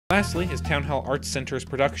Lastly is Town Hall Arts Center's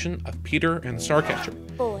production of Peter and the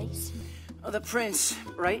Starcatcher. Boys. Oh, the prince,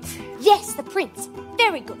 right? Yes, the prince.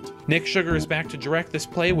 Very good. Nick Sugar is back to direct this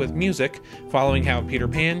play with music, following how Peter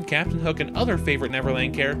Pan, Captain Hook, and other favorite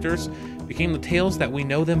Neverland characters became the tales that we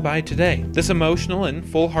know them by today. This emotional and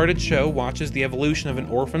full-hearted show watches the evolution of an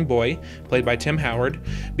orphan boy, played by Tim Howard,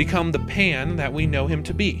 become the Pan that we know him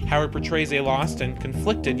to be. Howard portrays a lost and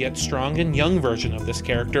conflicted yet strong and young version of this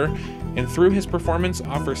character, and through his performance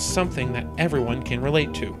offers something that everyone can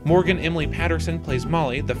relate to. Morgan Emily Patterson plays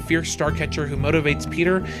Molly, the fierce Starcatcher who motivates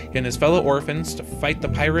Peter and his fellow orphans to fight the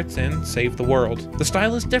pirates and save the world. The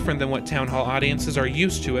style is different than what Town Hall audiences are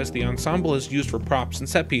used to, as the ensemble is used for props and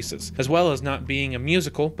set pieces, as well as not being a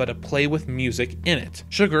musical but a play with music in it.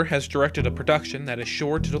 Sugar has directed a production that is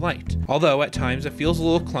sure to delight, although at times it feels a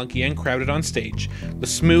little clunky and crowded on stage. The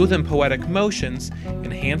smooth and poetic motions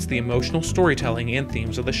enhance the emotional storytelling and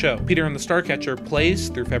themes of the show. Peter and the Starcatcher plays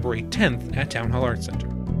through February 10th at Town Hall Arts Center.